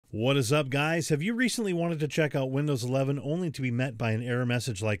What is up, guys? Have you recently wanted to check out Windows 11 only to be met by an error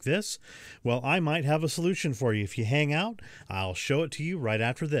message like this? Well, I might have a solution for you. If you hang out, I'll show it to you right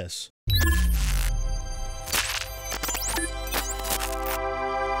after this.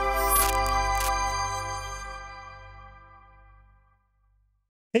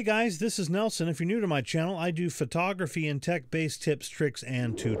 Hey guys, this is Nelson. If you're new to my channel, I do photography and tech-based tips, tricks,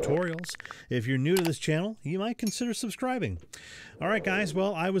 and tutorials. If you're new to this channel, you might consider subscribing. Alright guys,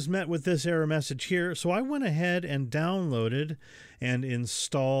 well, I was met with this error message here, so I went ahead and downloaded and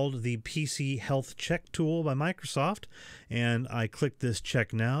installed the PC Health Check tool by Microsoft, and I clicked this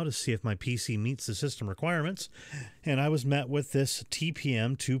check now to see if my PC meets the system requirements, and I was met with this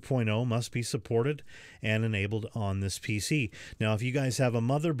TPM 2.0 must be supported and enabled on this PC. Now, if you guys have a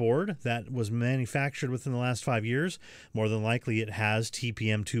motherboard that was manufactured within the last 5 years, more than likely it has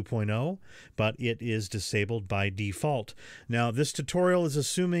TPM 2.0, but it is disabled by default. Now, this tutorial is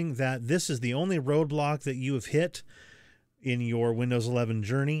assuming that this is the only roadblock that you have hit in your Windows 11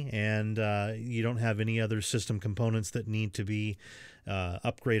 journey, and you don't have any other system components that need to be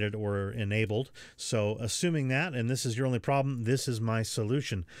upgraded or enabled. So assuming that, and this is your only problem, this is my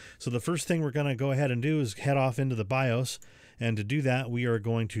solution. So the first thing we're going to go ahead and do is head off into the BIOS, and to do that we are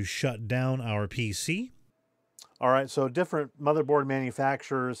going to shut down our PC. Alright, so different motherboard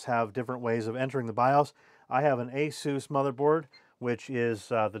manufacturers have different ways of entering the BIOS. I have an ASUS motherboard, which is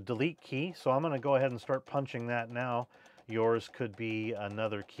the delete key, so I'm going to go ahead and start punching that now. Yours could be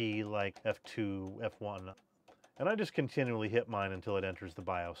another key like F2, F1. And I just continually hit mine until it enters the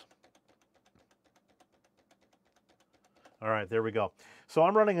BIOS. All right, there we go. So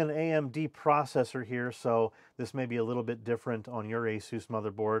I'm running an AMD processor here, so this may be a little bit different on your ASUS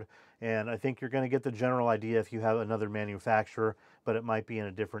motherboard. And I think you're going to get the general idea if you have another manufacturer, but it might be in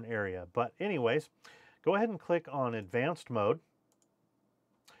a different area. But anyways, go ahead and click on Advanced Mode.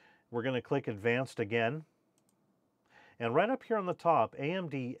 We're going to click Advanced again. And right up here on the top,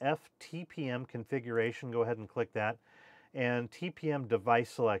 AMD FTPM configuration, go ahead and click that. And TPM device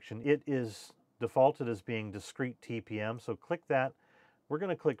selection, it is defaulted as being discrete TPM, so click that. We're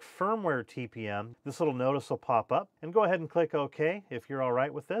going to click firmware TPM. This little notice will pop up, and go ahead and click OK if you're all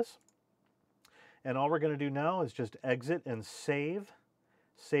right with this. And all we're going to do now is just exit and save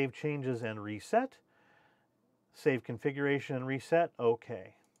changes and reset, save configuration and reset,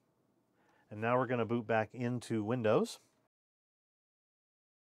 OK. And now we're going to boot back into Windows.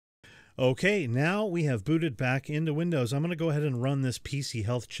 Okay, now we have booted back into Windows. I'm going to go ahead and run this PC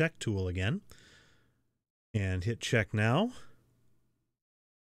Health Check tool again. And hit check now.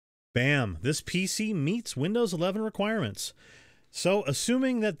 Bam! This PC meets Windows 11 requirements. So,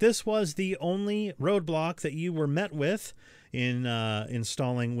 assuming that this was the only roadblock that you were met with in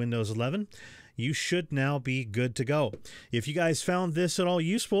installing Windows 11, you should now be good to go. If you guys found this at all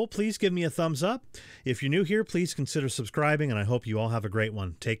useful, please give me a thumbs up. If you're new here, please consider subscribing, and I hope you all have a great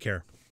one. Take care.